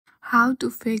How to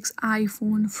fix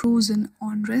iPhone frozen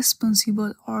on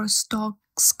responsible or stock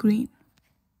screen.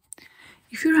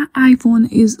 If your iPhone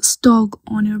is stuck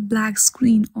on your black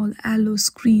screen or yellow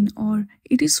screen or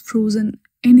it is frozen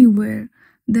anywhere,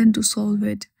 then to solve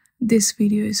it, this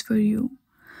video is for you.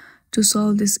 To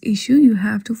solve this issue, you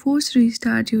have to force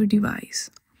restart your device.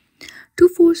 To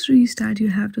force restart, you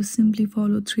have to simply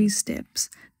follow 3 steps.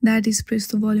 That is, press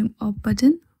the volume up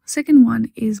button. Second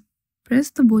one is press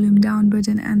the volume down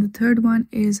button, and the third one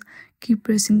is keep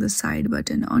pressing the side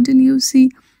button until you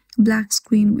see black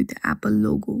screen with the Apple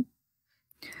logo.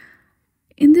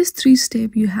 In this 3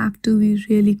 step, you have to be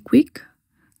really quick,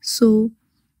 so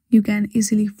you can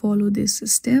easily follow this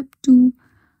step to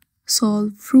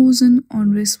solve frozen,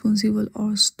 unresponsive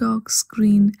or stuck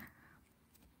screen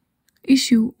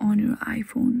issue on your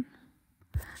iPhone.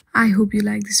 I hope you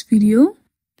like this video.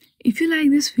 If you like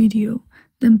this video,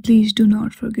 then please do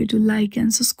not forget to like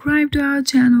and subscribe to our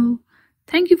channel.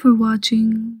 Thank you for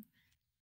watching.